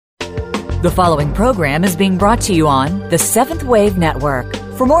The following program is being brought to you on the Seventh Wave Network.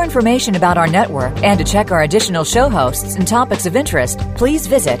 For more information about our network and to check our additional show hosts and topics of interest, please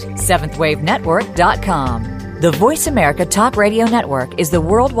visit seventhwavenetwork.com. The Voice America Talk Radio Network is the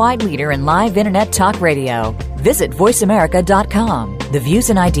worldwide leader in live Internet talk radio. Visit voiceamerica.com. The views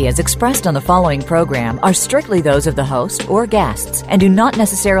and ideas expressed on the following program are strictly those of the host or guests and do not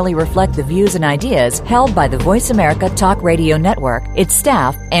necessarily reflect the views and ideas held by the Voice America Talk Radio Network, its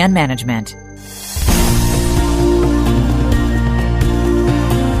staff, and management.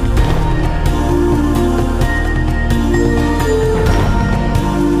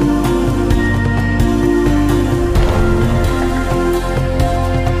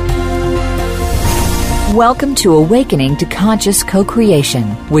 Welcome to Awakening to Conscious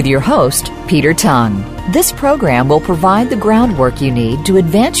Co-Creation with your host, Peter Tongue. This program will provide the groundwork you need to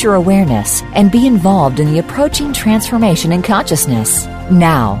advance your awareness and be involved in the approaching transformation in consciousness.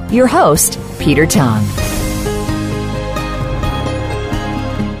 Now, your host, Peter Tongue.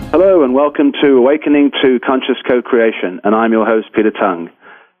 Hello and welcome to Awakening to Conscious Co-Creation, and I'm your host, Peter Tongue.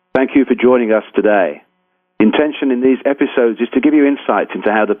 Thank you for joining us today. The intention in these episodes is to give you insights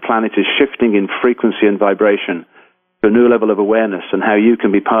into how the planet is shifting in frequency and vibration to a new level of awareness and how you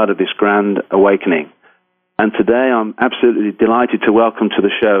can be part of this grand awakening. And today I'm absolutely delighted to welcome to the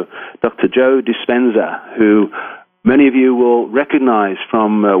show Dr. Joe Dispenza, who many of you will recognize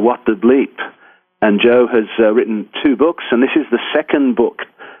from What the Bleep. And Joe has written 2 books, and this is the second book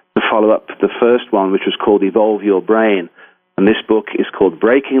to follow up the first one, which was called Evolve Your Brain. And this book is called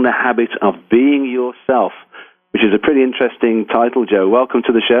Breaking the Habit of Being Yourself, which is a pretty interesting title, Joe. Welcome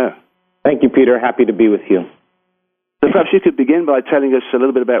to the show. Thank you, Peter. Happy to be with you. So perhaps you could begin by telling us a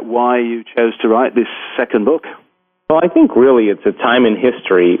little bit about why you chose to write this second book. Well, I think really it's a time in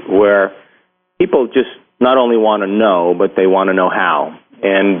history where people just not only want to know, but they want to know how.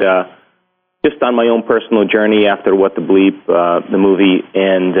 And just on my own personal journey after What the Bleep, the movie,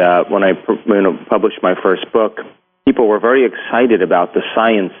 and when I published my first book, people were very excited about the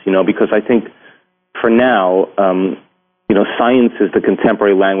science, because I think for now, science is the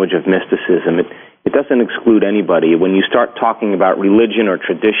contemporary language of mysticism. It doesn't exclude anybody. When you start talking about religion or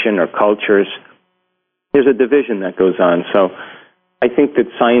tradition or cultures, there's a division that goes on. So I think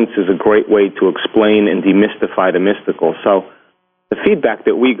that science is a great way to explain and demystify the mystical. So the feedback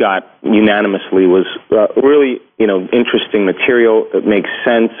that we got unanimously was really, interesting material. It makes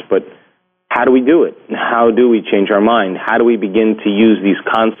sense, but how do we do it? How do we change our mind? How do we begin to use these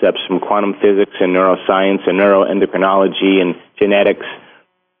concepts from quantum physics and neuroscience and neuroendocrinology and genetics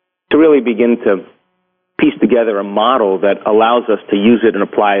to really begin to piece together a model that allows us to use it and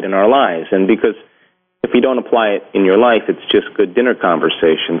apply it in our lives? And because if you don't apply it in your life, it's just good dinner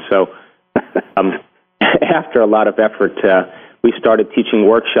conversation. So after a lot of effort, we started teaching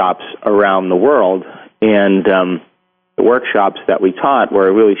workshops around the world, and the workshops that we taught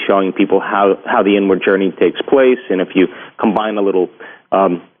were really showing people how the inward journey takes place. And if you combine a little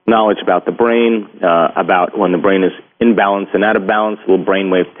knowledge about the brain, about when the brain is in balance and out of balance, a little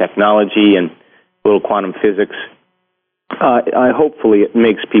brainwave technology and a little quantum physics, hopefully it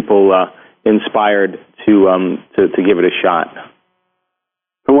makes people inspired to give it a shot.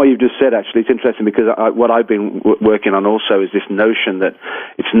 From what you've just said, actually, it's interesting because what I've been working on also is this notion that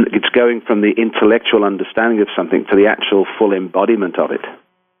it's going from the intellectual understanding of something to the actual full embodiment of it.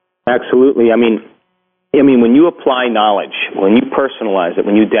 Absolutely. I mean, when you apply knowledge, when you personalize it,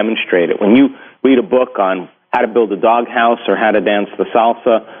 when you demonstrate it, when you read a book on how to build a doghouse or how to dance the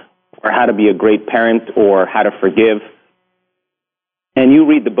salsa or how to be a great parent or how to forgive, and you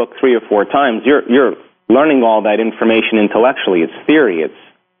read the book 3 or 4 times, you're learning all that information intellectually. It's theory, it's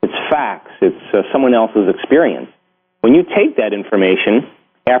facts, it's someone else's experience. When you take that information,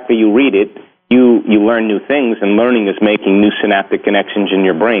 after you read it, you learn new things, and learning is making new synaptic connections in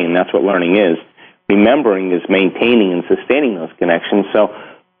your brain. That's what learning is. Remembering is maintaining and sustaining those connections. So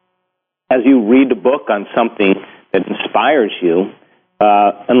as you read a book on something that inspires you,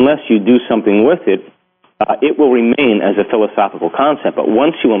 unless you do something with it, it will remain as a philosophical concept. But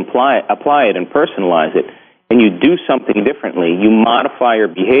once you apply it and personalize it, and you do something differently, you modify your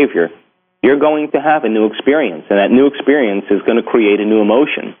behavior, you're going to have a new experience. And that new experience is going to create a new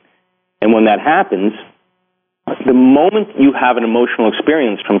emotion. And when that happens, the moment you have an emotional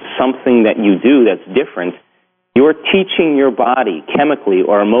experience from something that you do that's different, you're teaching your body chemically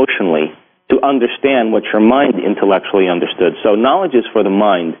or emotionally to understand what your mind intellectually understood. So knowledge is for the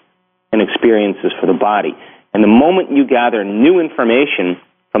mind and experience is for the body. And the moment you gather new information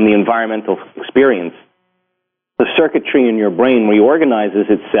from the environmental experience, the circuitry in your brain reorganizes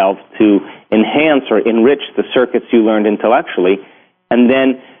itself to enhance or enrich the circuits you learned intellectually, and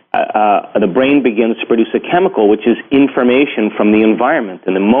then the brain begins to produce a chemical, which is information from the environment.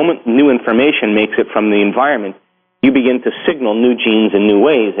 And the moment new information makes it from the environment, you begin to signal new genes in new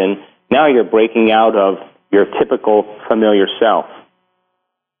ways, and now you're breaking out of your typical familiar self.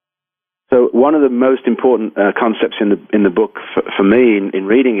 So one of the most important concepts in the book for me in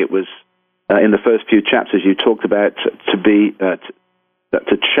reading it was in the first few chapters you talked about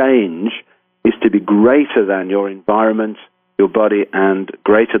to change is to be greater than your environment, your body, and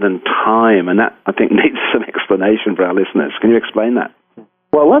greater than time. And that, I think, needs some explanation for our listeners. Can you explain that?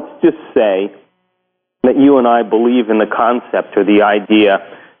 Well, let's just say that you and I believe in the concept or the idea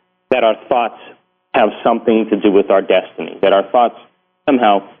that our thoughts have something to do with our destiny, that our thoughts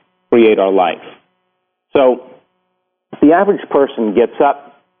somehow create our life. So the average person gets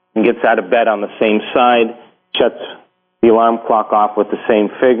up and gets out of bed on the same side, shuts the alarm clock off with the same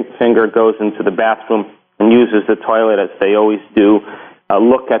finger, goes into the bathroom and uses the toilet as they always do,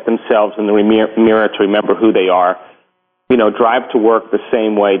 look at themselves in the mirror to remember who they are, drive to work the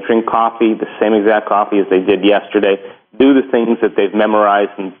same way, drink coffee, the same exact coffee as they did yesterday, do the things that they've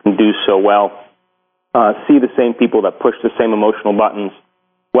memorized and can do so well, see the same people that push the same emotional buttons.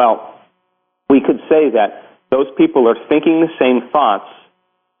 Well, we could say that those people are thinking the same thoughts,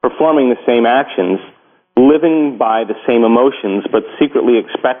 performing the same actions, living by the same emotions, but secretly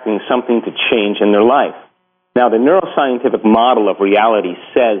expecting something to change in their life. Now, the neuroscientific model of reality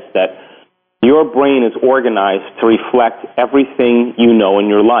says that your brain is organized to reflect everything you know in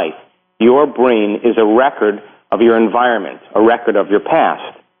your life. Your brain is a record of your environment, a record of your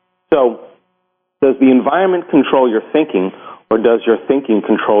past. So, does the environment control your thinking, or does your thinking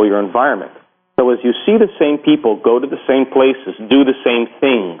control your environment? So as you see the same people go to the same places, do the same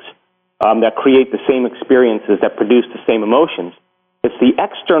things, that create the same experiences, that produce the same emotions, it's the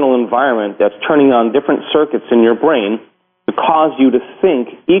external environment that's turning on different circuits in your brain to cause you to think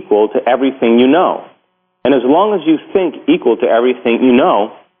equal to everything you know. And as long as you think equal to everything you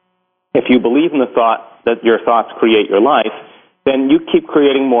know, if you believe in the thought that your thoughts create your life, then you keep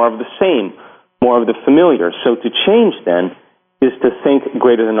creating more of the same, more of the familiar. So to change then is to think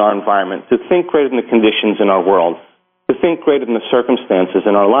greater than our environment, to think greater than the conditions in our world, to think greater than the circumstances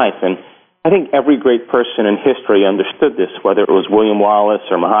in our life. And I think every great person in history understood this, whether it was William Wallace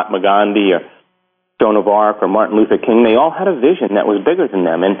or Mahatma Gandhi or Joan of Arc or Martin Luther King. They all had a vision that was bigger than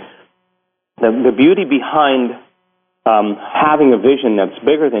them. And the beauty behind having a vision that's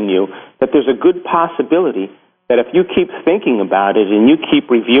bigger than you, that there's a good possibility that if you keep thinking about it and you keep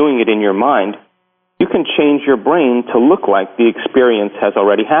reviewing it in your mind, you can change your brain to look like the experience has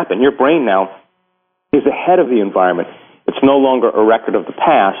already happened. Your brain now is ahead of the environment. It's no longer a record of the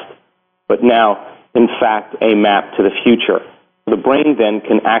past, but now, in fact, a map to the future. The brain then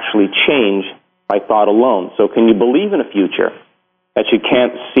can actually change by thought alone. So can you believe in a future that you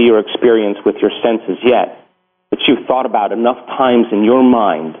can't see or experience with your senses yet, that you've thought about enough times in your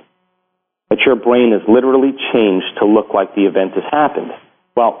mind that your brain has literally changed to look like the event has happened?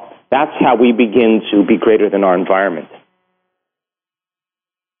 Well, that's how we begin to be greater than our environment.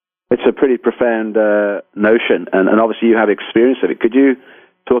 It's a pretty profound notion, and obviously you have experience of it. Could you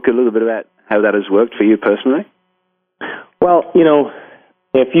talk a little bit about how that has worked for you personally? Well,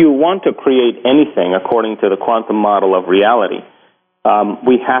 if you want to create anything according to the quantum model of reality,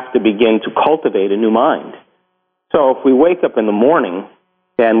 we have to begin to cultivate a new mind. So if we wake up in the morning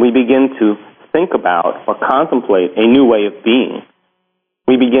and we begin to think about or contemplate a new way of being,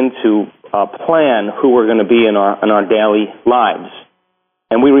 we begin to plan who we're going to be in our daily lives.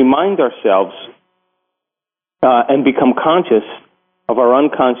 And we remind ourselves and become conscious of our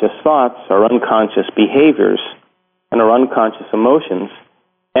unconscious thoughts, our unconscious behaviors, and our unconscious emotions.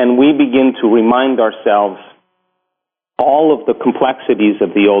 And we begin to remind ourselves all of the complexities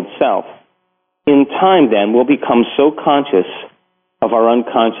of the old self. In time, then, we'll become so conscious of our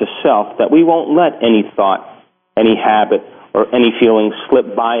unconscious self that we won't let any thought, any habit, or any feeling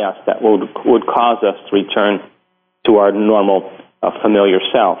slip by us that would cause us to return to our normal, familiar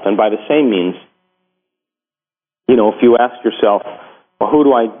self. And by the same means, if you ask yourself, well, who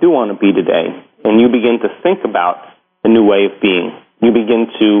do I want to be today? And you begin to think about a new way of being. You begin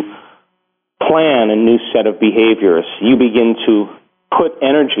to plan a new set of behaviors. You begin to put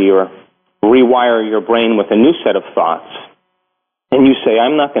energy or rewire your brain with a new set of thoughts. And you say,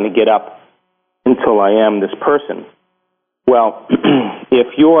 I'm not going to get up until I am this person. Well,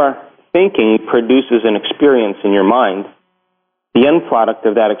 if your thinking produces an experience in your mind, the end product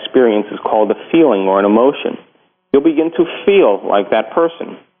of that experience is called a feeling or an emotion. You'll begin to feel like that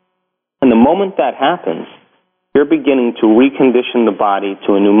person. And the moment that happens, you're beginning to recondition the body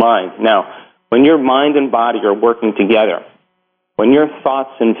to a new mind. Now, when your mind and body are working together, when your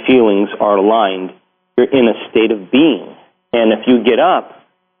thoughts and feelings are aligned, you're in a state of being. And if you get up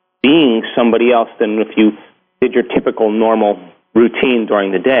being somebody else than if you did your typical normal routine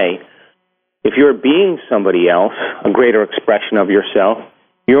during the day, if you're being somebody else, a greater expression of yourself,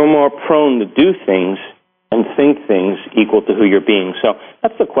 you're more prone to do things and think things equal to who you're being. So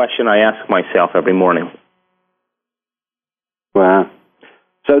that's the question I ask myself every morning. Wow.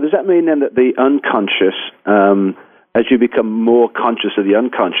 So does that mean then that the unconscious, as you become more conscious of the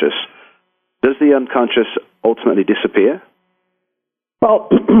unconscious, does the unconscious ultimately disappear? Well,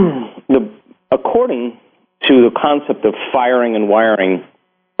 according to the concept of firing and wiring,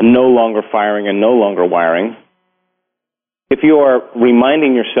 and no longer firing and no longer wiring, if you are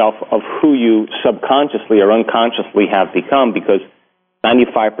reminding yourself of who you subconsciously or unconsciously have become, because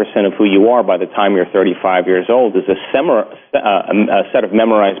 95% of who you are by the time you're 35 years old is a set of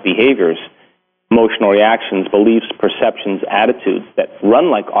memorized behaviors, emotional reactions, beliefs, perceptions, attitudes that run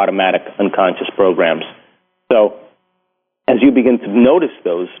like automatic unconscious programs. So as you begin to notice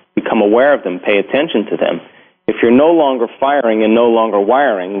those, become aware of them, pay attention to them, if you're no longer firing and no longer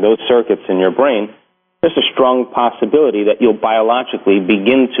wiring those circuits in your brain, there's a strong possibility that you'll biologically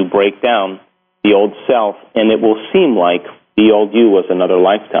begin to break down the old self, and it will seem like the old you was another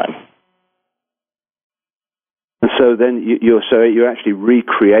lifetime. And so then you're actually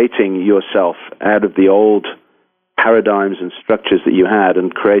recreating yourself out of the old paradigms and structures that you had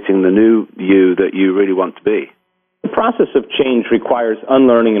and creating the new you that you really want to be. The process of change requires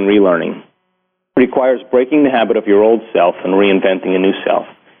unlearning and relearning. It requires breaking the habit of your old self and reinventing a new self.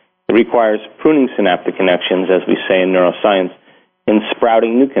 It requires pruning synaptic connections, as we say in neuroscience, and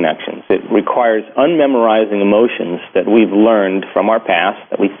sprouting new connections. It requires unmemorizing emotions that we've learned from our past,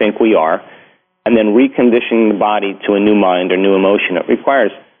 that we think we are, and then reconditioning the body to a new mind or new emotion. It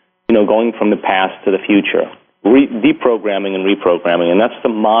requires, going from the past to the future, deprogramming and reprogramming, and that's the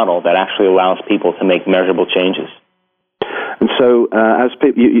model that actually allows people to make measurable changes. And so,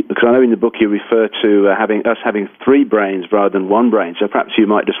 because I know in the book you refer to having three brains rather than one brain, so perhaps you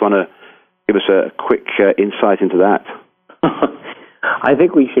might just want to give us a quick insight into that. I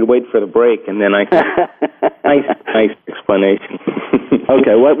think we should wait for the break, and then nice explanation.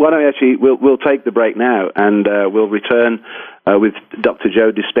 Okay, why don't we'll take the break now, and we'll return with Dr.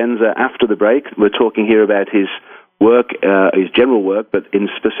 Joe Dispenza after the break. We're talking here about his work, his general work, but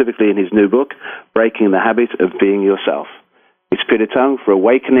specifically in his new book, Breaking the Habit of Being Yourself. It's Peter Tung for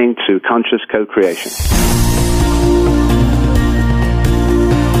Awakening to Conscious Co-Creation.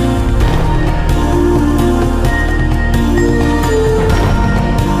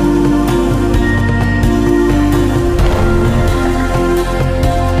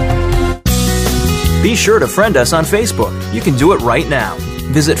 Be sure to friend us on Facebook. You can do it right now.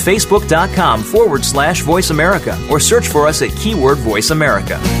 Visit facebook.com/Voice America or search for us at keyword Voice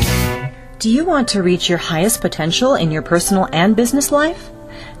America. Do you want to reach your highest potential in your personal and business life?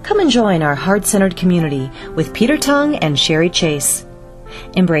 Come and join our heart-centered community with Peter Tung and Sherry Chase.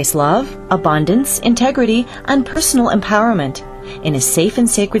 Embrace love, abundance, integrity, and personal empowerment in a safe and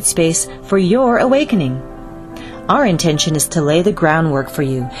sacred space for your awakening. Our intention is to lay the groundwork for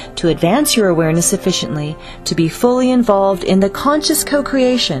you to advance your awareness efficiently, to be fully involved in the conscious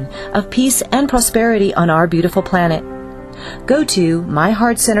co-creation of peace and prosperity on our beautiful planet. Go to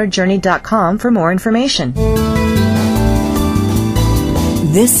myheartcenteredjourney.com for more information.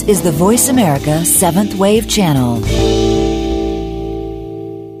 This is the Voice America 7th Wave Channel.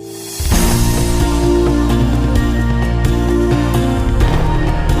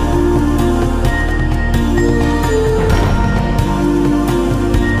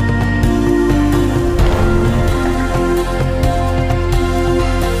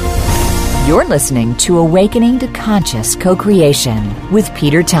 You're listening to Awakening to Conscious Co-Creation with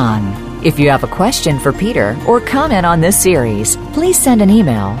Peter Tung. If you have a question for Peter or comment on this series, please send an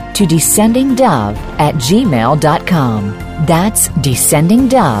email to descendingdove@gmail.com. That's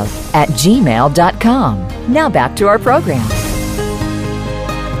descendingdove@gmail.com. Now back to our program.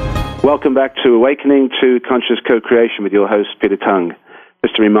 Welcome back to Awakening to Conscious Co-Creation with your host, Peter Tung.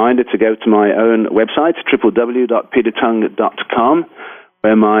 Just a reminder to go to my own website, www.petertung.com,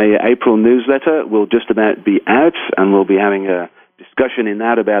 where my April newsletter will just about be out, and we'll be having a discussion in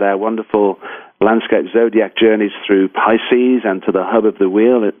that about our wonderful landscape zodiac journeys through Pisces and to the hub of the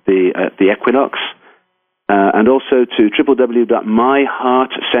wheel at the equinox, and also to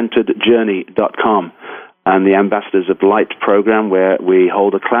www.myheartcenteredjourney.com and the Ambassadors of Light program, where we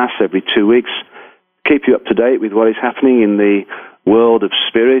hold a class every 2 weeks, keep you up to date with what is happening in the world of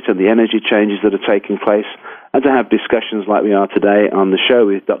spirit and the energy changes that are taking place, and to have discussions like we are today on the show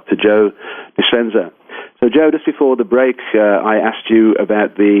with Dr. Joe Dispenza. So, Joe, just before the break, I asked you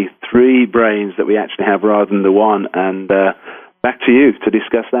about the 3 brains that we actually have rather than the one, and back to you to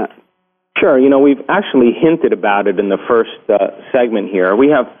discuss that. Sure. We've actually hinted about it in the first segment here. We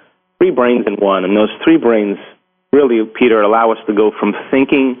have 3 brains in one, and those 3 brains really, Peter, allow us to go from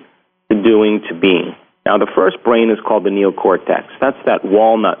thinking to doing to being. Now, the first brain is called the neocortex. That's that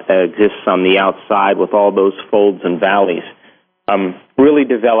walnut that exists on the outside with all those folds and valleys, really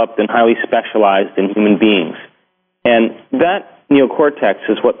developed and highly specialized in human beings. And that neocortex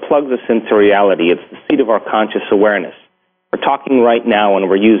is what plugs us into reality. It's the seat of our conscious awareness. We're talking right now and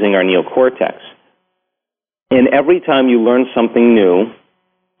we're using our neocortex. And every time you learn something new,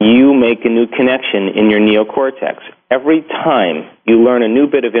 you make a new connection in your neocortex. Every time you learn a new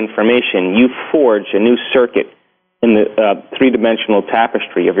bit of information, you forge a new circuit in the three-dimensional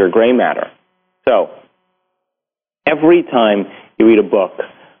tapestry of your gray matter. So, every time you read a book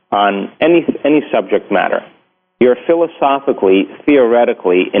on any subject matter, you're philosophically,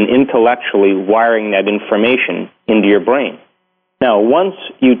 theoretically, and intellectually wiring that information into your brain. Now, once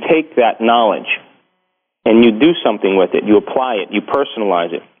you take that knowledge and you do something with it, you apply it, you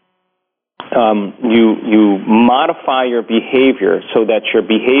personalize it, you modify your behavior so that your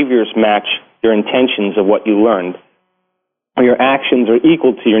behaviors match your intentions of what you learned, or your actions are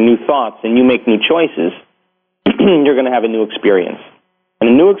equal to your new thoughts, and you make new choices, you're going to have a new experience. And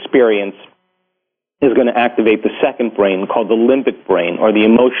a new experience is going to activate the second brain called the limbic brain, or the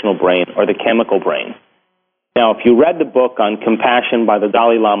emotional brain, or the chemical brain. Now, if you read the book on compassion by the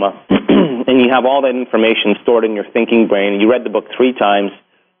Dalai Lama, and you have all that information stored in your thinking brain, and you read the book 3 times,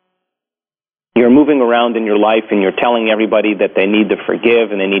 you're moving around in your life and you're telling everybody that they need to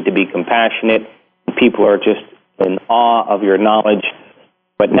forgive and they need to be compassionate, and people are just in awe of your knowledge.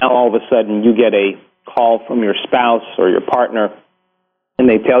 But now all of a sudden you get a call from your spouse or your partner, and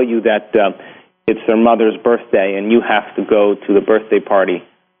they tell you that it's their mother's birthday and you have to go to the birthday party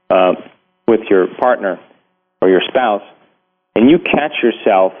with your partner or your spouse, and you catch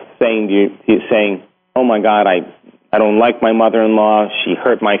yourself saying, "Oh my God, I don't like my mother-in-law. She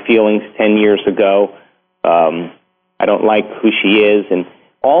hurt my feelings 10 years ago. I don't like who she is." And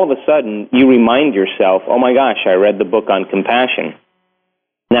all of a sudden, you remind yourself, "Oh my gosh, I read the book on compassion."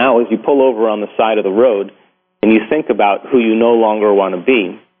 Now, as you pull over on the side of the road and you think about who you no longer want to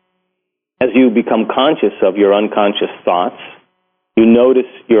be, as you become conscious of your unconscious thoughts, you notice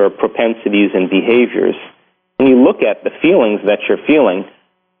your propensities and behaviors, and you look at the feelings that you're feeling.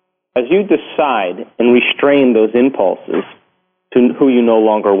 As you decide and restrain those impulses to who you no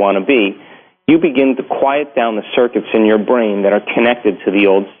longer want to be, you begin to quiet down the circuits in your brain that are connected to the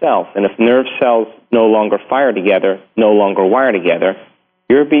old self. And if nerve cells no longer fire together, no longer wire together,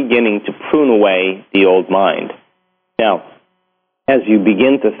 you're beginning to prune away the old mind. Now, as you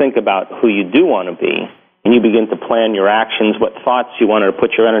begin to think about who you do want to be, and you begin to plan your actions, what thoughts you wanted to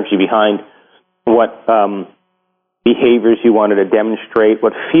put your energy behind, what behaviors you wanted to demonstrate,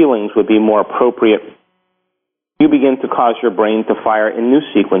 what feelings would be more appropriate, you begin to cause your brain to fire in new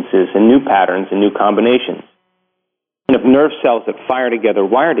sequences and new patterns and new combinations. And if nerve cells that fire together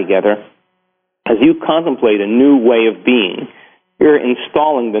wire together, as you contemplate a new way of being, you're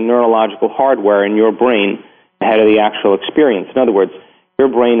installing the neurological hardware in your brain ahead of the actual experience. In other words, your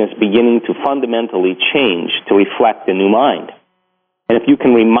brain is beginning to fundamentally change to reflect a new mind. And if you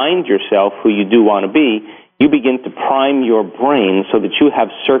can remind yourself who you do want to be, you begin to prime your brain so that you have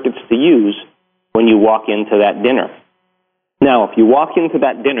circuits to use when you walk into that dinner. Now, if you walk into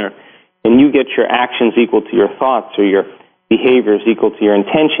that dinner and you get your actions equal to your thoughts or your behaviors equal to your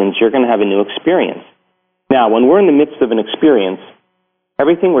intentions, you're going to have a new experience. Now, when we're in the midst of an experience,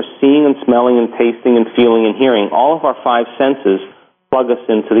 everything we're seeing and smelling and tasting and feeling and hearing, all of our 5 senses plug us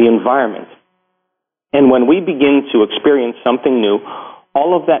into the environment. And when we begin to experience something new,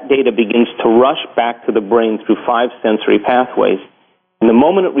 all of that data begins to rush back to the brain through 5 sensory pathways. And the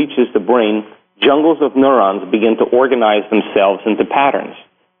moment it reaches the brain, jungles of neurons begin to organize themselves into patterns.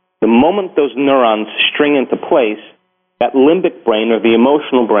 The moment those neurons string into place, that limbic brain, or the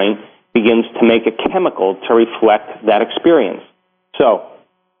emotional brain, begins to make a chemical to reflect that experience. So,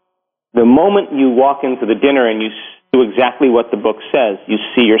 the moment you walk into the dinner and you do exactly what the book says, you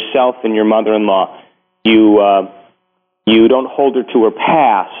see yourself and your mother-in-law, you don't hold her to her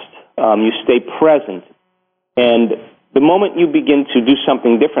past. You stay present. And the moment you begin to do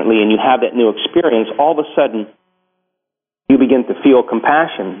something differently and you have that new experience, all of a sudden you begin to feel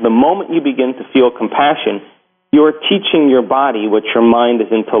compassion. The moment you begin to feel compassion, you're teaching your body what your mind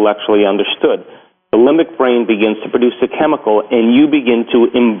has intellectually understood. The limbic brain begins to produce a chemical, and you begin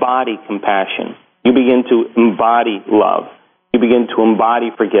to embody compassion. You begin to embody love. You begin to embody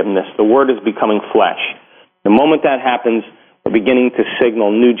forgiveness. The Word is becoming flesh. The moment that happens, we're beginning to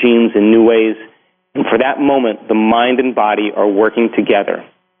signal new genes in new ways. And for that moment, the mind and body are working together.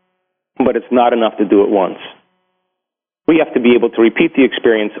 But it's not enough to do it once. We have to be able to repeat the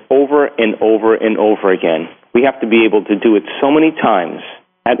experience over and over and over again. We have to be able to do it so many times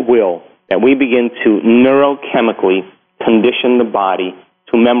at will that we begin to neurochemically condition the body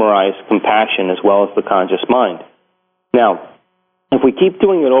to memorize compassion as well as the conscious mind. Now, if we keep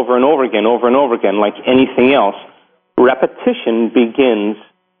doing it over and over again, like anything else, repetition begins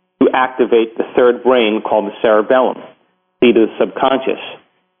to activate the third brain called the cerebellum, seat of the subconscious.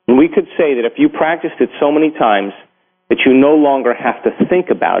 And we could say that if you practiced it so many times that you no longer have to think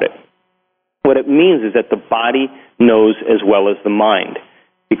about it, what it means is that the body knows as well as the mind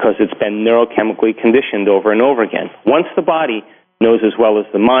because it's been neurochemically conditioned over and over again. Once the body knows as well as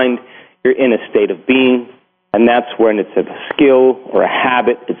the mind, you're in a state of being, and that's when it's a skill or a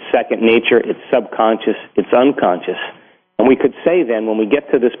habit, it's second nature, it's subconscious, it's unconscious. And we could say then, when we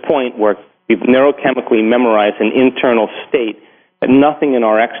get to this point where we've neurochemically memorized an internal state, that nothing in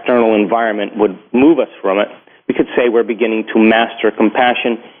our external environment would move us from it, we could say we're beginning to master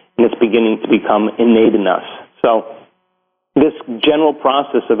compassion, and it's beginning to become innate in us. So this general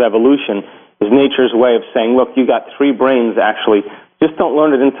process of evolution is nature's way of saying, look, you got three brains actually. Just don't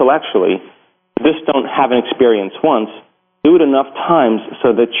learn it intellectually. Just don't have an experience once. Do it enough times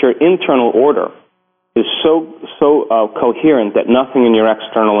so that your internal order is so coherent that nothing in your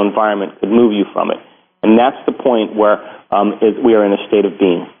external environment could move you from it. And that's the point where we are in a state of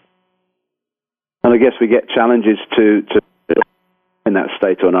being. And I guess we get challenges to in that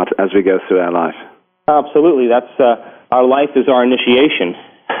state or not as we go through our life. Absolutely. That's our life is our initiation.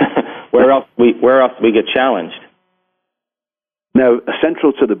 Where else do we get challenged? Now,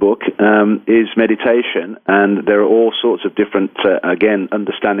 central to the book is meditation, and there are all sorts of different,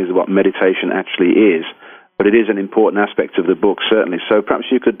 understandings of what meditation actually is, but it is an important aspect of the book, certainly. So perhaps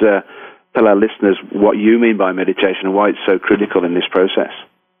you could tell our listeners what you mean by meditation and why it's so critical in this process.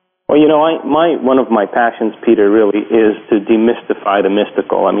 Well, one of my passions, Peter, really is to demystify the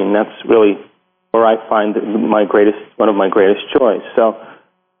mystical. I mean, that's really where I find one of my greatest joys. So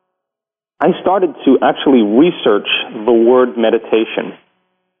I started to actually research the word meditation.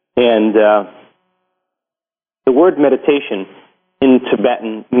 And the word meditation in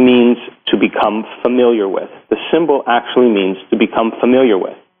Tibetan means to become familiar with. The symbol actually means to become familiar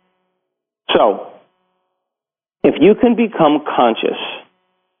with. So, if you can become conscious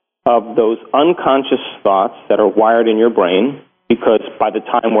of those unconscious thoughts that are wired in your brain, because by the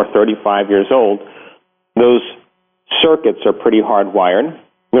time we're 35 years old, those circuits are pretty hardwired.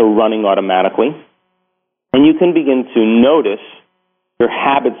 They're running automatically. And you can begin to notice your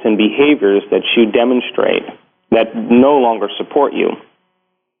habits and behaviors that you demonstrate that no longer support you.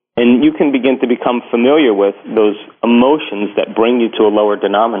 And you can begin to become familiar with those emotions that bring you to a lower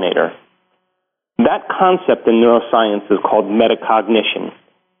denominator. That concept in neuroscience is called metacognition.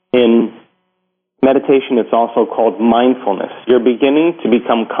 In meditation, it's also called mindfulness. You're beginning to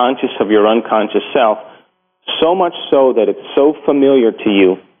become conscious of your unconscious self, so much so that it's so familiar to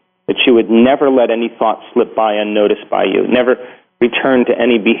you that you would never let any thought slip by unnoticed by you, never return to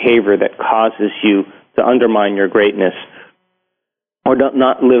any behavior that causes you to undermine your greatness, or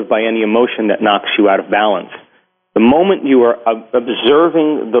not live by any emotion that knocks you out of balance. The moment you are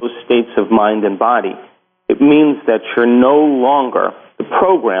observing those states of mind and body, it means that you're no longer the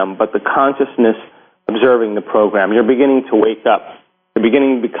program, but the consciousness observing the program. You're beginning to wake up. You're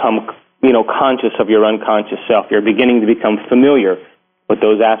beginning to become, conscious of your unconscious self. You're beginning to become familiar with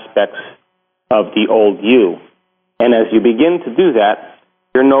those aspects of the old you. And as you begin to do that,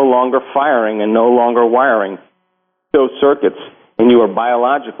 you're no longer firing and no longer wiring those circuits, and you are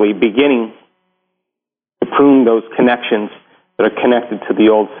biologically beginning to prune those connections that are connected to the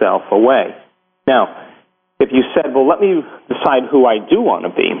old self away. Now, if you said, well, let me decide who I do want to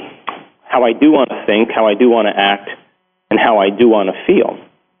be, how I do want to think, how I do want to act, and how I do want to feel,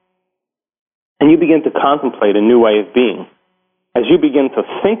 and you begin to contemplate a new way of being, as you begin to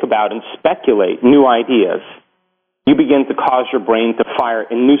think about and speculate new ideas, you begin to cause your brain to fire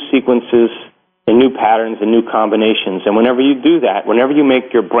in new sequences, in new patterns, and new combinations. And whenever you do that, whenever you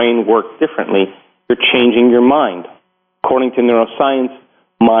make your brain work differently, you're changing your mind. According to neuroscience,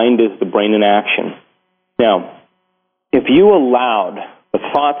 mind is the brain in action. Now, if you allowed the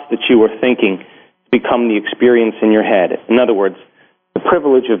thoughts that you were thinking to become the experience in your head, in other words, the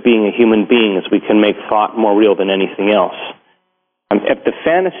privilege of being a human being is we can make thought more real than anything else. If the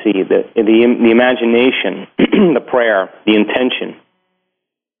fantasy, the imagination, the prayer, the intention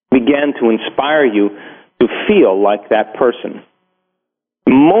began to inspire you to feel like that person,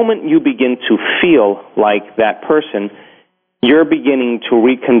 The moment you begin to feel like that person, you're beginning to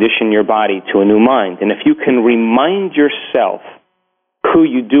recondition your body to a new mind. And if you can remind yourself who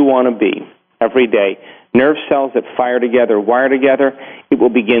you do want to be every day, nerve cells that fire together, wire together, it will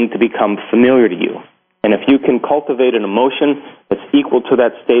begin to become familiar to you. And if you can cultivate an emotion that's equal to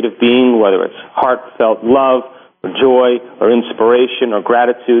that state of being, whether it's heartfelt love or joy or inspiration or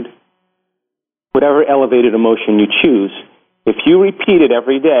gratitude, whatever elevated emotion you choose, if you repeat it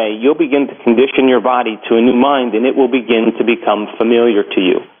every day, you'll begin to condition your body to a new mind, and it will begin to become familiar to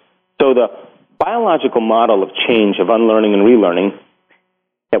you. So the biological model of change, of unlearning and relearning,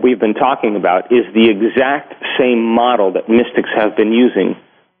 that we've been talking about is the exact same model that mystics have been using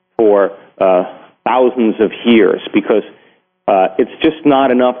for thousands of years, because it's just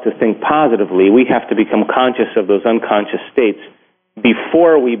not enough to think positively. We have to become conscious of those unconscious states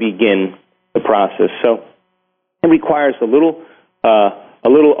before we begin the process. So it requires a little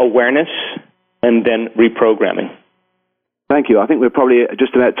awareness and then reprogramming. Thank you. I think we're probably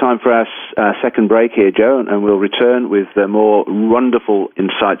just about time for our second break here, Joe, and we'll return with more wonderful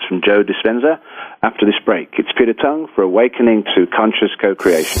insights from Joe Dispenza after this break. It's Peter Tung for Awakening to Conscious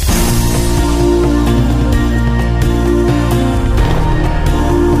Co-Creation.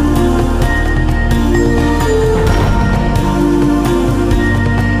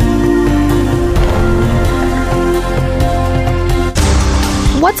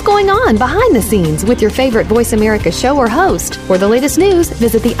 What's going on behind the scenes with your favorite Voice America show or host? For the latest news,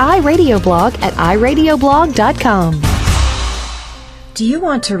 visit the iRadio blog at iradioblog.com. Do you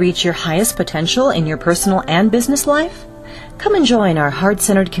want to reach your highest potential in your personal and business life? Come and join our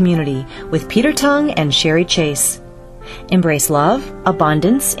heart-centered community with Peter Tung and Sherry Chase. Embrace love,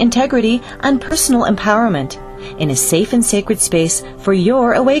 abundance, integrity, and personal empowerment in a safe and sacred space for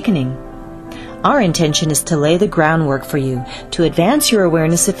your awakening. Our intention is to lay the groundwork for you to advance your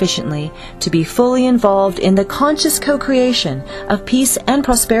awareness sufficiently to be fully involved in the conscious co-creation of peace and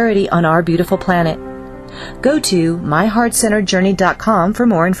prosperity on our beautiful planet. Go to myheartcenteredjourney.com for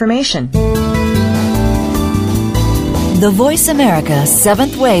more information. The Voice America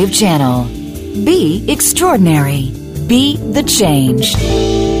 7th Wave Channel. Be extraordinary. Be the change.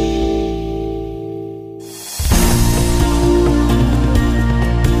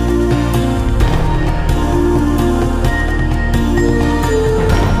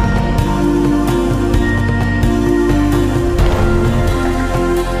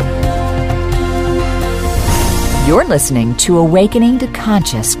 You're listening to Awakening to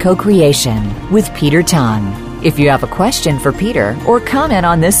Conscious Co-Creation with Peter Tung. If you have a question for Peter or comment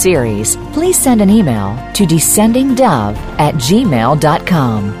on this series, please send an email to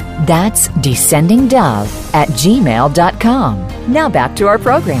descendingdove@gmail.com. That's descendingdove@gmail.com. Now back to our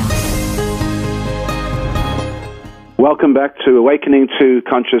program. Welcome back to Awakening to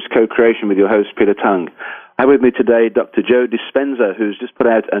Conscious Co-Creation with your host, Peter Tung. I have with me today Dr. Joe Dispenza, who's just put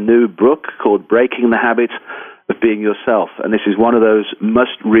out a new book called Breaking the Habit of Being Yourself. And this is one of those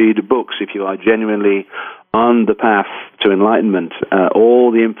must-read books if you are genuinely on the path to enlightenment. All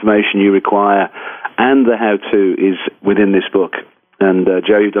the information you require and the how-to is within this book. And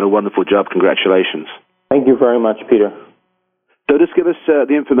Joe, you've done a wonderful job. Congratulations. Thank you very much, Peter. So just give us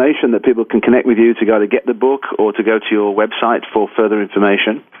the information that people can connect with you to go to get the book or to go to your website for further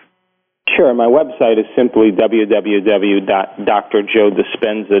information. Sure. My website is simply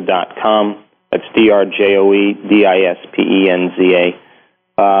www.drjoedispenza.com. That's DRJOEDISPENZA.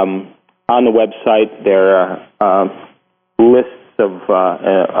 On the website, there are lists of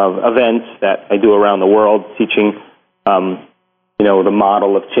events that I do around the world, teaching, the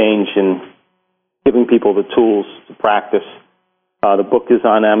model of change and giving people the tools to practice. The book is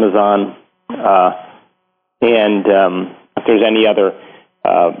on Amazon, and if there's any other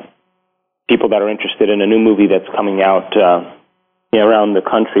people that are interested in a new movie that's coming out around the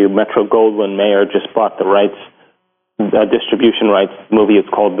country, Metro-Goldwyn-Mayer just bought the rights, distribution rights. The movie is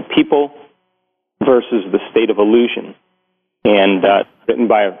called The People versus the State of Illusion, and written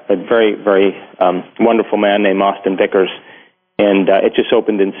by a very, very wonderful man named Austin Vickers. And it just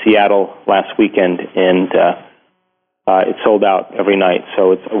opened in Seattle last weekend, and it sold out every night.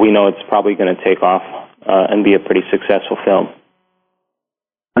 So we know it's probably going to take off and be a pretty successful film.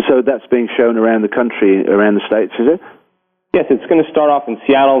 And so that's being shown around the country, around the States, is it? Yes, it's going to start off in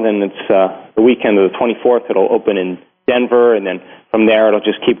Seattle, then it's the weekend of the 24th. It'll open in Denver, and then from there it'll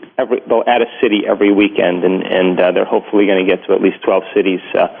just keep they'll add a city every weekend, and they're hopefully going to get to at least 12 cities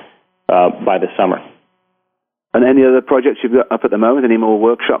by the summer. And any other projects you've got up at the moment? Any more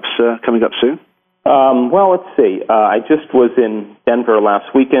workshops coming up soon? Well, let's see. I just was in Denver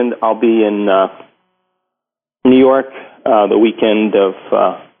last weekend. I'll be in New York the weekend of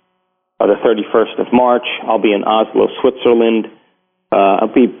the 31st of March. I'll be in Oslo, Switzerland.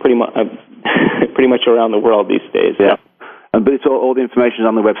 I'll be pretty much around the world these days. Yeah. But it's all the information is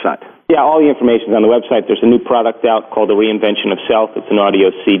on the website. Yeah, all the information is on the website. There's a new product out called The Reinvention of Self. It's an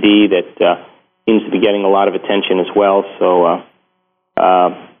audio CD that seems to be getting a lot of attention as well. So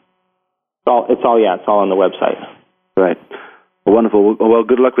it's all on the website. Great. Well, wonderful. Well,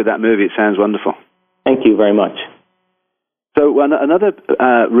 good luck with that movie. It sounds wonderful. Thank you very much. So another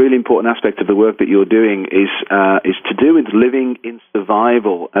really important aspect of the work that you're doing is to do with living in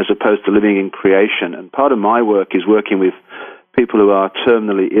survival as opposed to living in creation. And part of my work is working with people who are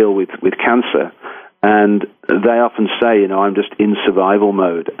terminally ill with cancer, and they often say, I'm just in survival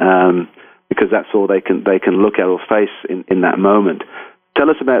mode, because that's all they can look at or face in that moment. Tell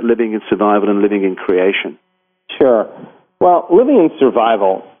us about living in survival and living in creation. Sure. Well, living in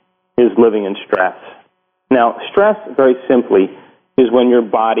survival is living in stress. Now, stress, very simply, is when your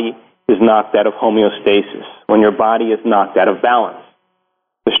body is knocked out of homeostasis, when your body is knocked out of balance.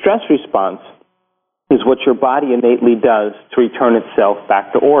 The stress response is what your body innately does to return itself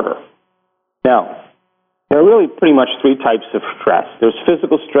back to order. Now, there are really pretty much three types of stress. There's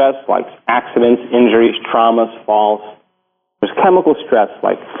physical stress, like accidents, injuries, traumas, falls. There's chemical stress,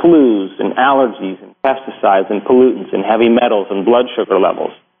 like flus and allergies and pesticides and pollutants and heavy metals and blood sugar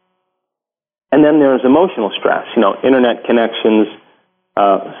levels. And then there's emotional stress, internet connections,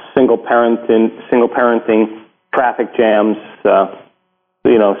 single parenting, traffic jams,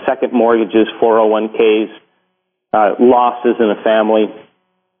 second mortgages, 401ks, losses in a family.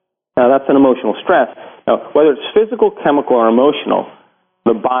 Now, that's an emotional stress. Now, whether it's physical, chemical, or emotional,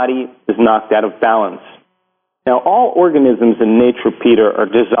 the body is knocked out of balance. Now, all organisms in nature, Peter, are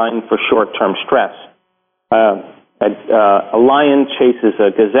designed for short-term stress. A lion chases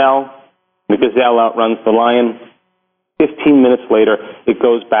a gazelle. The gazelle outruns the lion. 15 minutes later, it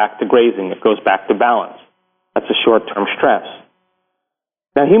goes back to grazing. It goes back to balance. That's a short-term stress.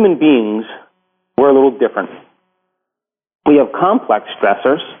 Now, human beings, we're a little different. We have complex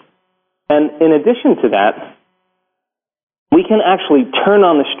stressors, and in addition to that, we can actually turn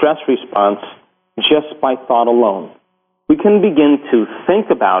on the stress response just by thought alone. We can begin to think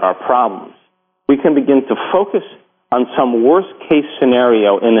about our problems. We can begin to focus on some worst-case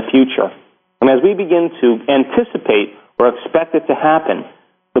scenario in the future. And as we begin to anticipate or expect it to happen,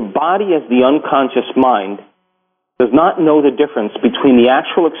 the body, as the unconscious mind, does not know the difference between the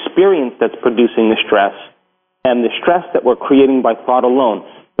actual experience that's producing the stress and the stress that we're creating by thought alone.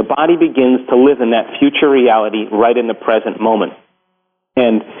 The body begins to live in that future reality right in the present moment.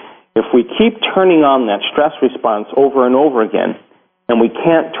 And if we keep turning on that stress response over and over again, and we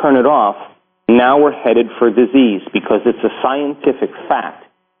can't turn it off, now we're headed for disease, because it's a scientific fact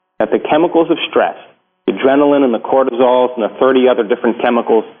that the chemicals of stress, the adrenaline and the cortisols and the 30 other different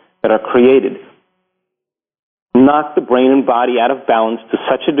chemicals that are created, knock the brain and body out of balance to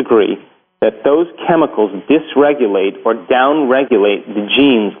such a degree that those chemicals dysregulate or downregulate the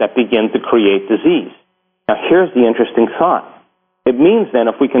genes that begin to create disease. Now, here's the interesting thought. It means then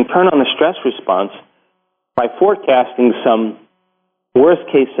if we can turn on the stress response by forecasting some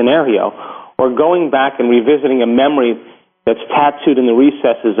worst-case scenario or going back and revisiting a memory that's tattooed in the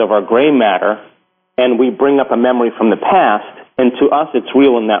recesses of our gray matter, and we bring up a memory from the past, and to us it's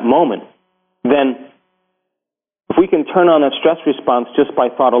real in that moment, then if we can turn on that stress response just by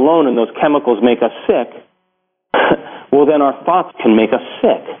thought alone and those chemicals make us sick, well, then our thoughts can make us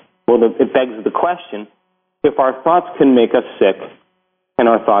sick. Well, it begs the question, if our thoughts can make us sick, can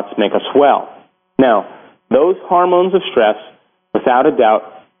our thoughts make us well? Now, those hormones of stress, without a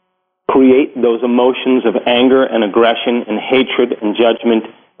doubt, create those emotions of anger and aggression and hatred and judgment,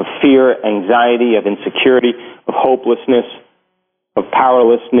 of fear, anxiety, of insecurity, of hopelessness, of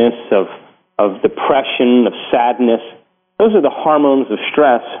powerlessness, of depression, of sadness. Those are the hormones of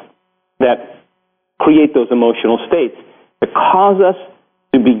stress that create those emotional states, that cause us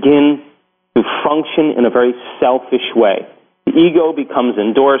to begin to function in a very selfish way. The ego becomes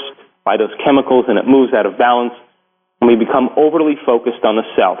endorsed by those chemicals and it moves out of balance, and we become overly focused on the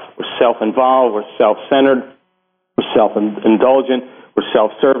self. We're self-involved, we're self-centered, we're self-indulgent, we're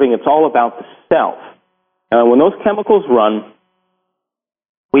self-serving. It's all about the self. When those chemicals run,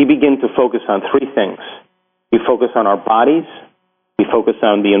 we begin to focus on three things. We focus on our bodies, we focus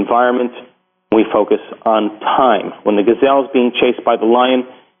on the environment, and we focus on time. When the gazelle is being chased by the lion,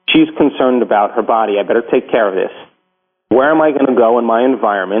 she's concerned about her body. I better take care of this. Where am I going to go in my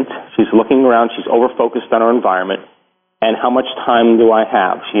environment? She's looking around. She's over-focused on her environment. And how much time do I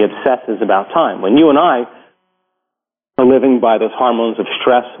have? She obsesses about time. When you and I are living by those hormones of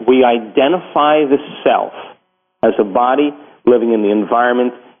stress, we identify the self as a body living in the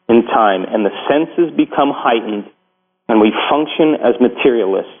environment in time, and the senses become heightened, and we function as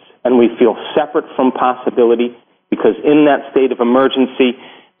materialists, and we feel separate from possibility, because in that state of emergency,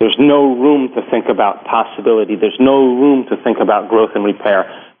 there's no room to think about possibility. There's no room to think about growth and repair.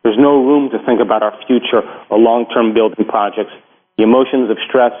 There's no room to think about our future or long-term building projects. The emotions of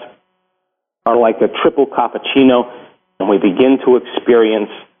stress are like a triple cappuccino, and we begin to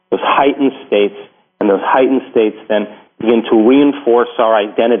experience those heightened states, and those heightened states then begin to reinforce our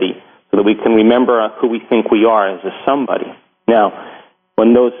identity so that we can remember who we think we are as a somebody. Now,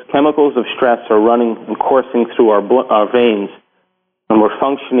 when those chemicals of stress are running and coursing through our veins, and we're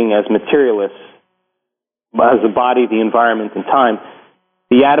functioning as materialists, as a body, the environment, and time,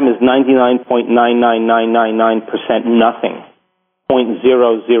 the atom is 99.99999% nothing,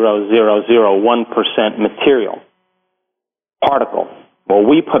 0.00001% material, particle. Well,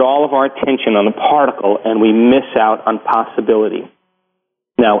 we put all of our attention on the particle, and we miss out on possibility.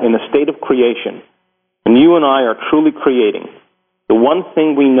 Now, in the state of creation, when you and I are truly creating, the one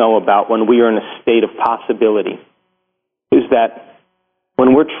thing we know about when we are in a state of possibility is that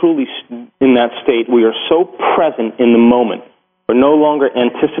when we're truly in that state, we are so present in the moment. We're no longer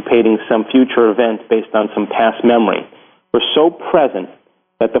anticipating some future event based on some past memory. We're so present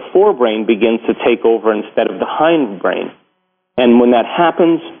that the forebrain begins to take over instead of the hindbrain. And when that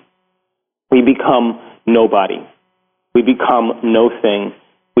happens, we become nobody. We become no thing.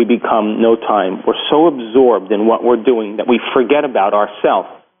 We become no time. We're so absorbed in what we're doing that we forget about ourselves.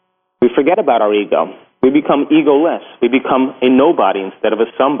 We forget about our ego. We become egoless. We become a nobody instead of a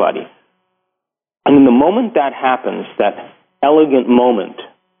somebody. And in the moment that happens, that elegant moment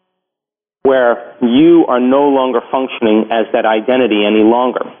where you are no longer functioning as that identity any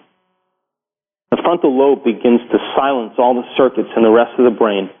longer, the frontal lobe begins to silence all the circuits in the rest of the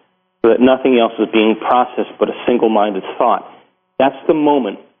brain so that nothing else is being processed but a single-minded thought. That's the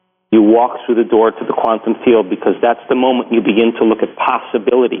moment you walk through the door to the quantum field, because that's the moment you begin to look at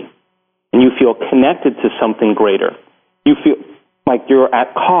possibility, and you feel connected to something greater. You feel like you're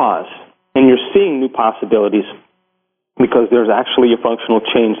at cause, and you're seeing new possibilities because there's actually a functional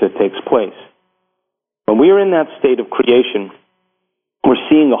change that takes place. When we are in that state of creation, we're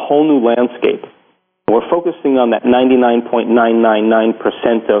seeing a whole new landscape. We're focusing on that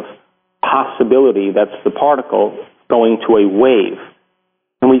 99.999% of possibility, that's the particle, going to a wave.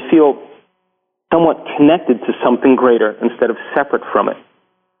 And we feel somewhat connected to something greater instead of separate from it.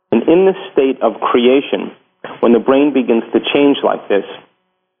 And in this state of creation, when the brain begins to change like this,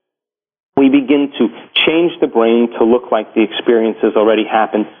 we begin to change the brain to look like the experience has already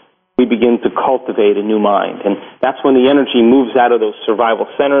happened. We begin to cultivate a new mind. And that's when the energy moves out of those survival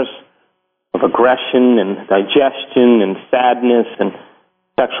centers of aggression and digestion and sadness and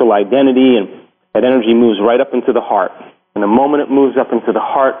sexual identity, and that energy moves right up into the heart. And the moment it moves up into the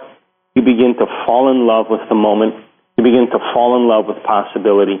heart, you begin to fall in love with the moment. You begin to fall in love with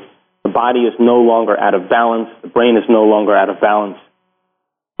possibility. The body is no longer out of balance. The brain is no longer out of balance.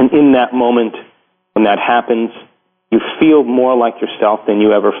 And in that moment, when that happens, you feel more like yourself than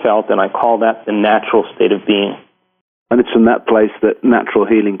you ever felt, and I call that the natural state of being. And it's in that place that natural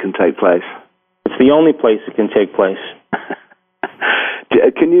healing can take place. It's the only place it can take place.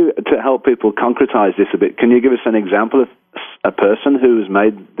 Can you, to help people concretize this a bit, can you give us an example of a person who's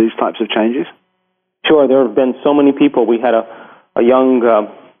made these types of changes? Sure, there have been so many people. We had a young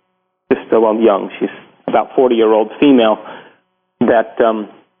sister, well, young, she's about 40-year-old female, that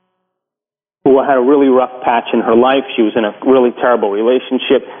who had a really rough patch in her life. She was in a really terrible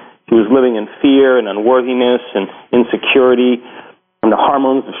relationship. She was living in fear and unworthiness and insecurity, and the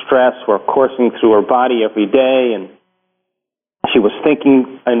hormones of stress were coursing through her body every day, and she was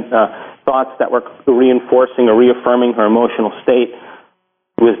thinking thoughts that were reinforcing or reaffirming her emotional state.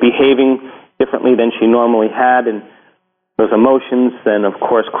 She was behaving differently than she normally had, and those emotions then, of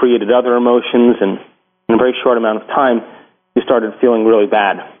course, created other emotions, and in a very short amount of time, she started feeling really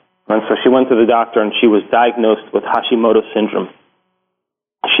bad. And so she went to the doctor, and she was diagnosed with Hashimoto's syndrome.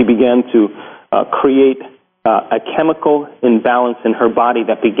 She began to create a chemical imbalance in her body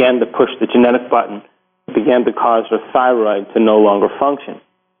that began to push the genetic button, began to cause her thyroid to no longer function.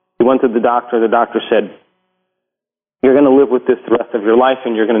 She went to the doctor. The doctor said, "You're going to live with this the rest of your life,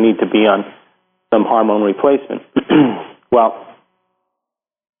 and you're going to need to be on some hormone replacement." Well,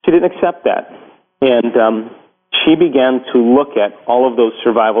 she didn't accept that, and she began to look at all of those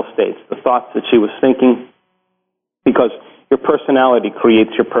survival states, the thoughts that she was thinking, because your personality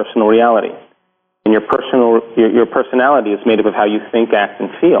creates your personal reality, and your personality is made up of how you think, act, and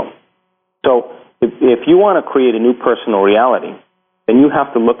feel. So if you want to create a new personal reality, then you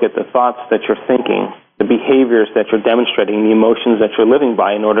have to look at the thoughts that you're thinking, the behaviors that you're demonstrating, the emotions that you're living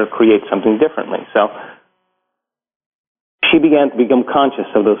by in order to create something differently. So she began to become conscious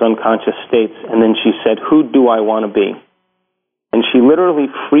of those unconscious states, and then she said, who do I want to be? And she literally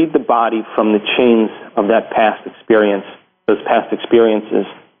freed the body from the chains of that past experience, those past experiences,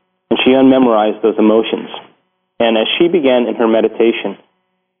 and she unmemorized those emotions. And as she began in her meditation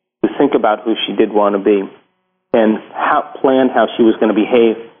to think about who she did want to be and planned how she was going to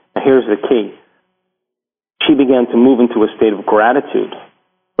behave, now here's the key. She began to move into a state of gratitude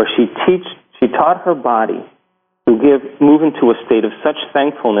where she taught her body to move into a state of such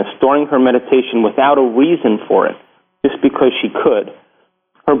thankfulness during her meditation without a reason for it, just because she could.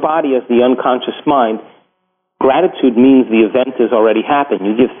 Her body, as the unconscious mind, gratitude means the event has already happened.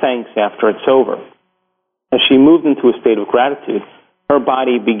 You give thanks after it's over. As she moved into a state of gratitude, her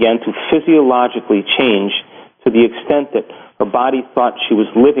body began to physiologically change to the extent that her body thought she was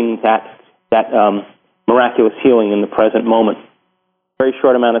living that miraculous healing in the present moment. Very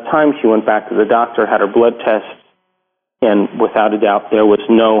short amount of time, she went back to the doctor, had her blood tests, and without a doubt, there was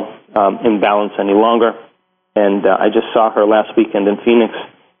no imbalance any longer. And I just saw her last weekend in Phoenix.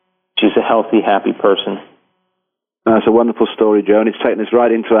 She's a healthy, happy person. That's a wonderful story, Joe, and it's taken us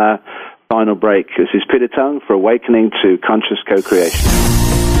right into our final break. This is Peter Tung for Awakening to Conscious Co-Creation.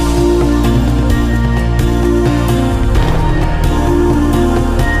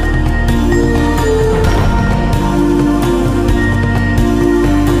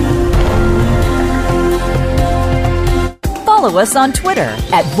 Follow us on Twitter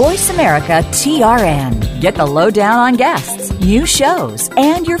at VoiceAmericaTRN. Get the lowdown on guests, new shows,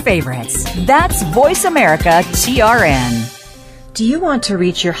 and your favorites. That's VoiceAmericaTRN. Do you want to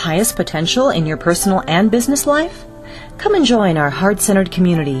reach your highest potential in your personal and business life? Come and join our heart-centered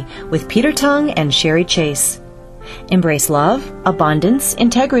community with Peter Tung and Sherry Chase. Embrace love, abundance,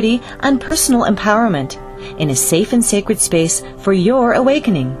 integrity, and personal empowerment in a safe and sacred space for your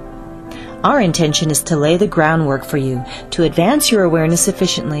awakening. Our intention is to lay the groundwork for you to advance your awareness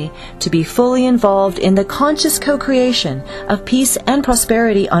sufficiently to be fully involved in the conscious co-creation of peace and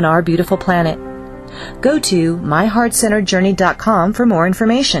prosperity on our beautiful planet. Go to myheartcenteredjourney.com for more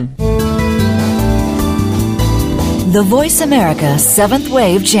information. The Voice America 7th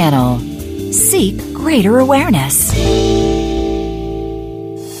Wave Channel. Seek greater awareness.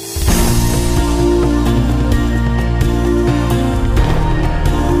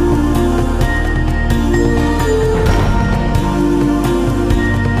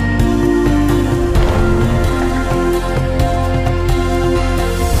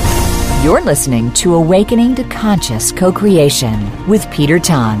 You're listening to Awakening to Conscious Co-Creation with Peter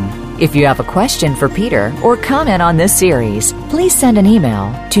Tung. If you have a question for Peter or comment on this series, please send an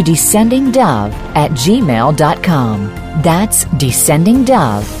email to descendingdove@gmail.com. That's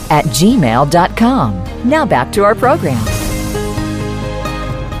descendingdove@gmail.com. Now back to our program.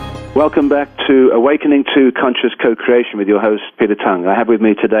 Welcome back to Awakening to Conscious Co-Creation with your host, Peter Tung. I have with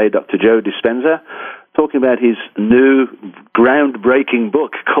me today Dr. Joe Dispenza, talking about his new groundbreaking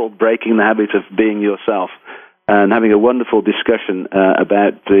book called Breaking the Habit of Being Yourself, and having a wonderful discussion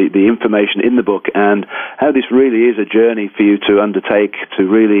about the information in the book and how this really is a journey for you to undertake to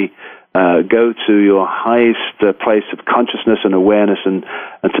really go to your highest place of consciousness and awareness and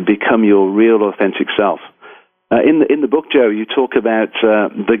to become your real authentic self. In the book, Joe, you talk about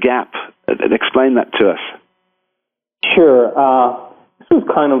the gap. Explain that to us. Sure. This was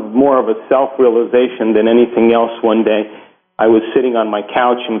kind of more of a self-realization than anything else. One day, I was sitting on my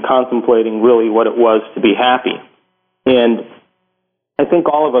couch and contemplating really what it was to be happy. And I think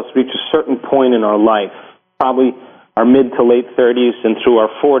all of us reach a certain point in our life, probably our mid to late 30s and through our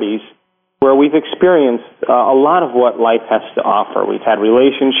 40s, where we've experienced a lot of what life has to offer. We've had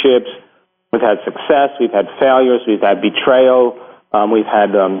relationships, we've had success, we've had failures, we've had betrayal, we've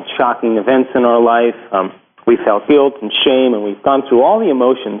had shocking events in our life, we felt guilt and shame, and we've gone through all the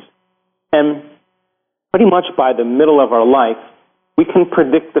emotions. And pretty much by the middle of our life, we can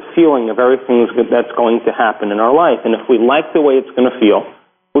predict the feeling of everything that's going to happen in our life. And if we like the way it's going to feel,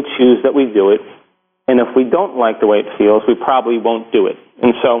 we'll choose that we do it. And if we don't like the way it feels, we probably won't do it.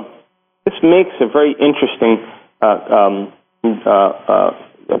 And so this makes a very interesting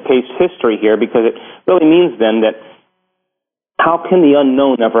case history here, because it really means then that how can the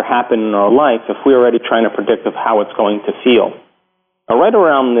unknown ever happen in our life if we're already trying to predict of how it's going to feel? Now, right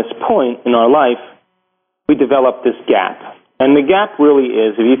around this point in our life, we develop this gap. And the gap really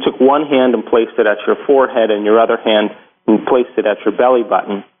is, if you took one hand and placed it at your forehead and your other hand and placed it at your belly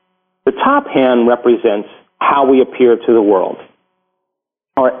button, the top hand represents how we appear to the world,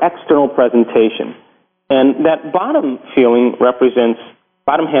 our external presentation. And that bottom feeling represents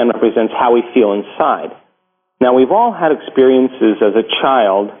bottom hand represents how we feel inside. Now, we've all had experiences as a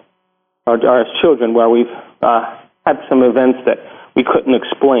child or as children where we've had some events that we couldn't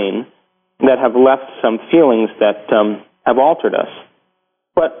explain that have left some feelings that have altered us.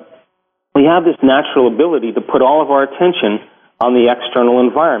 But we have this natural ability to put all of our attention on the external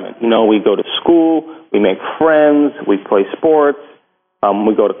environment. You know, we go to school, we make friends, we play sports,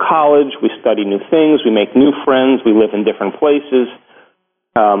 we go to college, we study new things, we make new friends, we live in different places,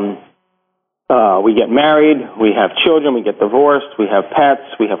 we get married, we have children, we get divorced, we have pets,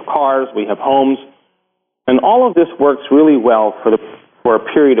 we have cars, we have homes. And all of this works really well for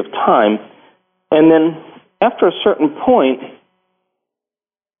a period of time. And then after a certain point,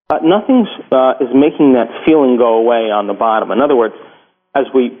 nothing is making that feeling go away on the bottom. In other words, as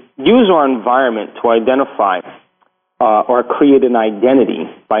we use our environment to identify or create an identity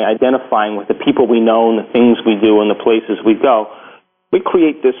by identifying with the people we know and the things we do and the places we go, we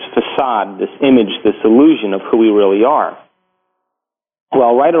create this facade, this image, this illusion of who we really are.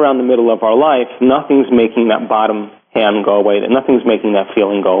 Well, right around the middle of our life, nothing's making that bottom hand go away, nothing's making that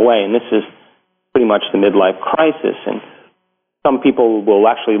feeling go away, and this is pretty much the midlife crisis. And some people will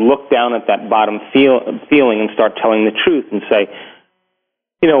actually look down at that bottom feeling and start telling the truth and say,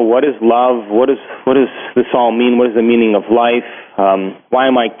 you know, what is love? What does this all mean? What is the meaning of life? Why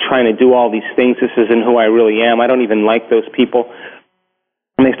am I trying to do all these things? This isn't who I really am. I don't even like those people.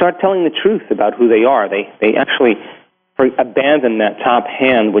 And they start telling the truth about who they are. They actually abandon that top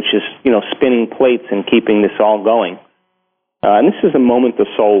hand, which is, you know, spinning plates and keeping this all going. And this is the moment the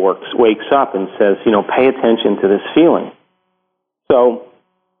soul wakes up and says, you know, pay attention to this feeling. So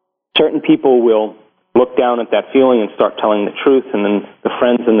certain people will look down at that feeling and start telling the truth, and then the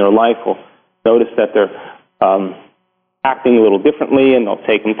friends in their life will notice that they're acting a little differently, and they'll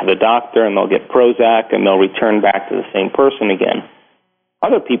take them to the doctor, and they'll get Prozac, and they'll return back to the same person again.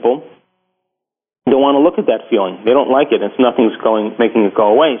 Other people don't want to look at that feeling. They don't like it. Nothing's making it go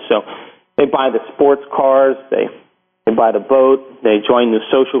away. So they buy the sports cars, they buy the boat, they join new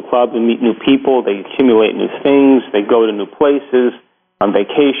social clubs and meet new people, they accumulate new things, they go to new places on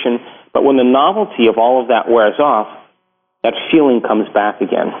vacation. But when the novelty of all of that wears off, that feeling comes back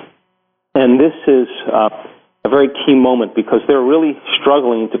again. And this is a very key moment because they're really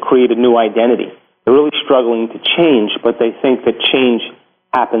struggling to create a new identity. They're really struggling to change, but they think that change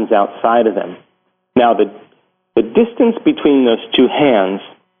happens outside of them. Now, the distance between those two hands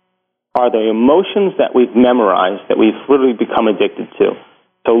are the emotions that we've memorized, that we've literally become addicted to.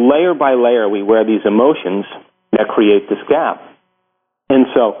 So layer by layer, we wear these emotions that create this gap. And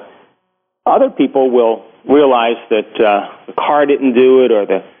so other people will realize that the car didn't do it, or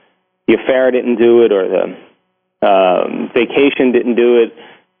the affair didn't do it, or the vacation didn't do it.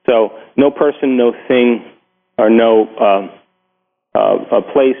 So no person, no thing, or no a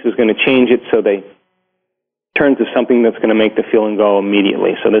place is going to change it, so they turn to something that's going to make the feeling go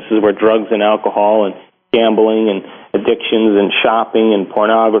immediately. So this is where drugs and alcohol and gambling and addictions and shopping and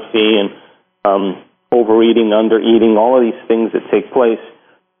pornography and overeating, undereating, all of these things that take place,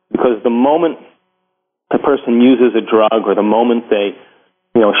 because the moment a person uses a drug, or the moment they,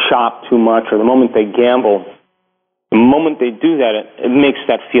 you know, shop too much, or the moment they gamble, the moment they do that, it makes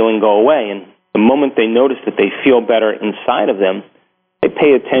that feeling go away. And the moment they notice that they feel better inside of them, they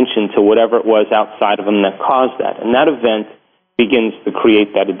pay attention to whatever it was outside of them that caused that. And that event begins to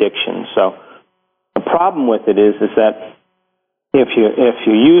create that addiction. So the problem with it is that if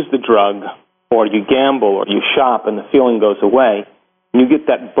you use the drug, or you gamble, or you shop, and the feeling goes away, and you get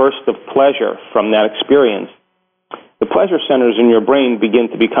that burst of pleasure from that experience, the pleasure centers in your brain begin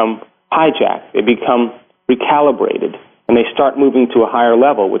to become hijacked. They become recalibrated, and they start moving to a higher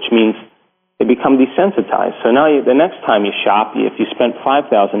level, which means they become desensitized. So now the next time you shop, if you spent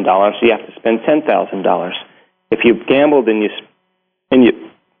 $5,000, you have to spend $10,000. If you gambled and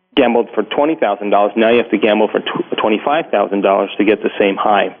you gambled for $20,000, now you have to gamble for $25,000 to get the same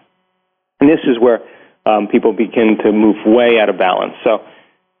high. And this is where people begin to move way out of balance. So,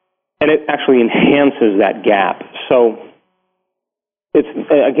 and it actually enhances that gap. So it's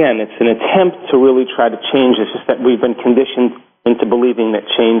an attempt to really try to change. It's just that we've been conditioned into believing that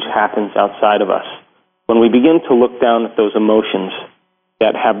change happens outside of us. When we begin to look down at those emotions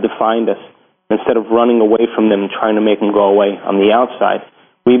that have defined us, instead of running away from them and trying to make them go away on the outside,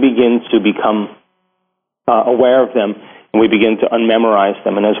 we begin to become aware of them, and we begin to unmemorize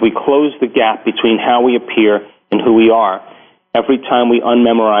them. And as we close the gap between how we appear and who we are, every time we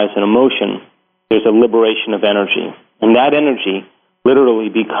unmemorize an emotion, there's a liberation of energy. And that energy literally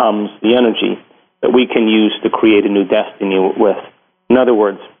becomes the energy that we can use to create a new destiny with. In other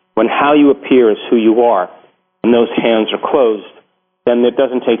words, when how you appear is who you are, and those hands are closed, then it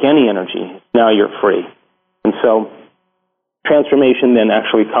doesn't take any energy. Now you're free. And so transformation then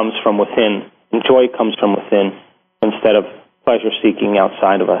actually comes from within, and joy comes from within instead of pleasure-seeking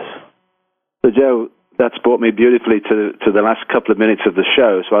outside of us. So, Joe, that's brought me beautifully to the last couple of minutes of the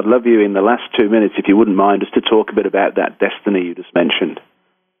show. So I'd love you in the last 2 minutes, if you wouldn't mind, just to talk a bit about that destiny you just mentioned.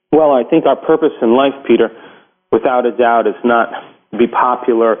 Well, I think our purpose in life, Peter, without a doubt, is not to be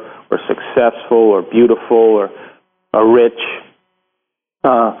popular or successful or beautiful or rich,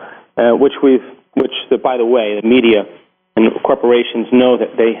 which by the way, the media and corporations know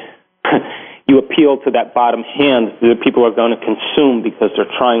that you appeal to that bottom hand that people are going to consume because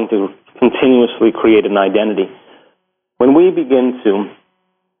they're trying to continuously create an identity. When we begin to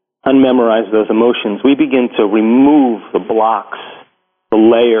unmemorize those emotions, we begin to remove the blocks, the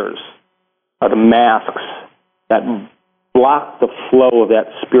layers, or the masks that block the flow of that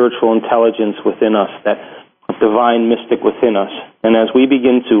spiritual intelligence within us, that divine mystic within us. And as we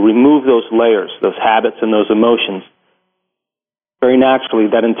begin to remove those layers, those habits and those emotions, very naturally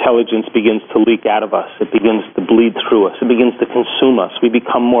that intelligence begins to leak out of us. It begins to bleed through us. It begins to consume us. We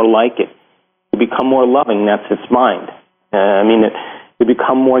become more like it. We become more loving. That's its mind. We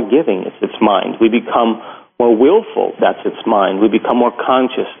become more giving. It's its mind. We become more willful. That's its mind. We become more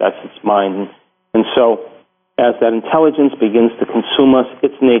conscious. That's its mind. And so as that intelligence begins to consume us,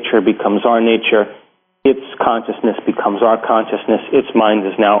 its nature becomes our nature. Its consciousness becomes our consciousness. Its mind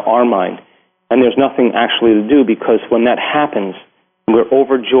is now our mind. And there's nothing actually to do, because when that happens, we're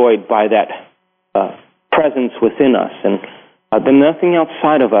overjoyed by that presence within us. And then nothing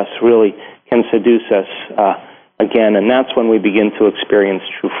outside of us really can seduce us again. And that's when we begin to experience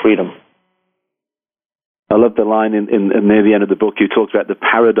true freedom. I love the line in near the end of the book. You talked about the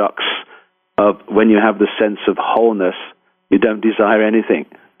paradox of when you have the sense of wholeness, you don't desire anything.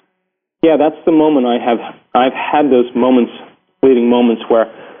 Yeah, that's the moment I've had those moments, fleeting moments, where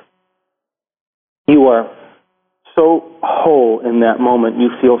you are so whole in that moment.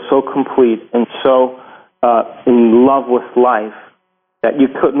 You feel so complete and so in love with life that you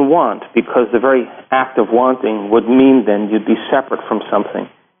couldn't want, because the very act of wanting would mean then you'd be separate from something.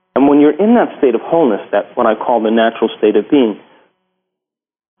 And when you're in that state of wholeness, that what I call the natural state of being,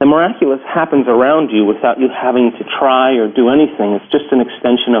 the miraculous happens around you without you having to try or do anything. It's just an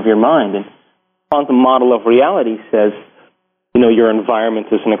extension of your mind. And quantum model of reality says, your environment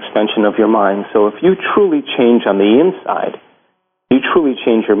is an extension of your mind. So if you truly change on the inside, you truly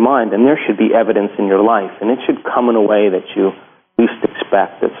change your mind, then there should be evidence in your life. And it should come in a way that you least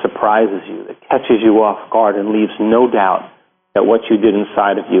expect, that surprises you, that catches you off guard and leaves no doubt that what you did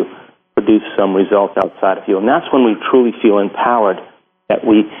inside of you produced some result outside of you. And that's when we truly feel empowered, that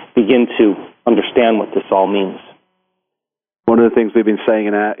we begin to understand what this all means. One of the things we've been saying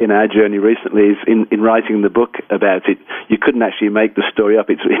in our journey recently is in writing the book about it, you couldn't actually make the story up.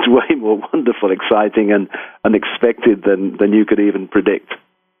 It's way more wonderful, exciting, and unexpected than you could even predict.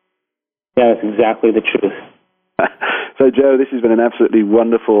 Yeah, that's exactly the truth. So, Joe, this has been an absolutely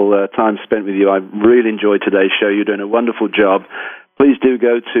wonderful time spent with you. I really enjoyed today's show. You're doing a wonderful job. Please do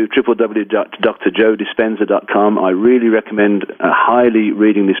go to www.drjoedispenza.com. I really recommend highly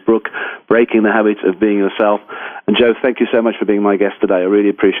reading this book, Breaking the Habit of Being Yourself. And, Joe, thank you so much for being my guest today. I really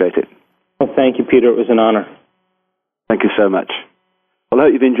appreciate it. Well, thank you, Peter. It was an honor. Thank you so much. Well, I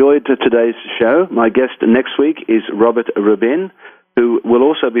hope you've enjoyed today's show. My guest next week is Robert Rubin, who will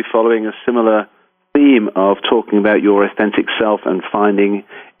also be following a similar theme of talking about your authentic self and finding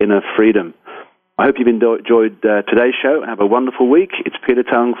inner freedom. I hope you've enjoyed today's show. Have a wonderful week. It's Peter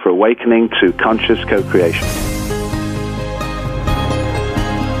Tung for Awakening to Conscious Co-Creation.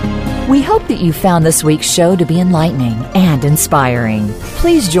 We hope that you found this week's show to be enlightening and inspiring.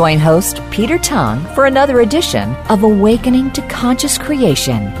 Please join host Peter Tung for another edition of Awakening to Conscious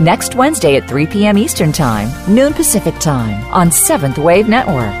Creation next Wednesday at 3 p.m. Eastern Time, noon Pacific Time on Seventh Wave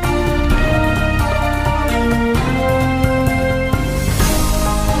Network.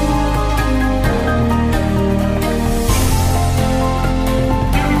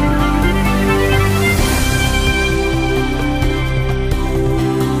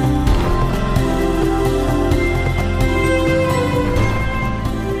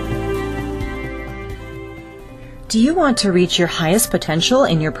 Do you want to reach your highest potential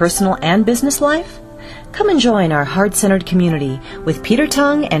in your personal and business life? Come and join our heart-centered community with Peter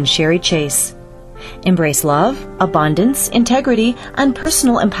Tung and Sherry Chase. Embrace love, abundance, integrity, and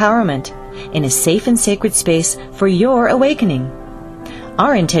personal empowerment in a safe and sacred space for your awakening.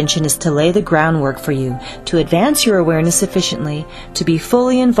 Our intention is to lay the groundwork for you to advance your awareness sufficiently to be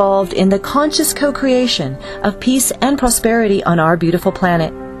fully involved in the conscious co-creation of peace and prosperity on our beautiful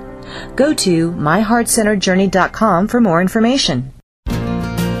planet. Go to myheartcenteredjourney.com for more information.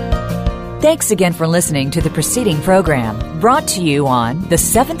 Thanks again for listening to the preceding program, brought to you on the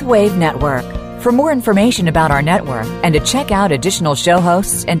Seventh Wave Network. For more information about our network and to check out additional show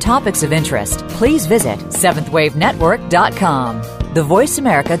hosts and topics of interest, please visit seventhwavenetwork.com. The Voice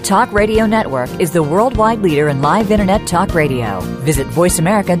America Talk Radio Network is the worldwide leader in live Internet talk radio. Visit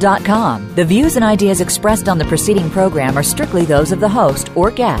voiceamerica.com. The views and ideas expressed on the preceding program are strictly those of the host or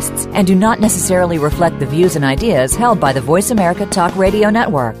guests and do not necessarily reflect the views and ideas held by the Voice America Talk Radio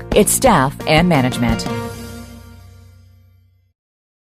Network, its staff, and management.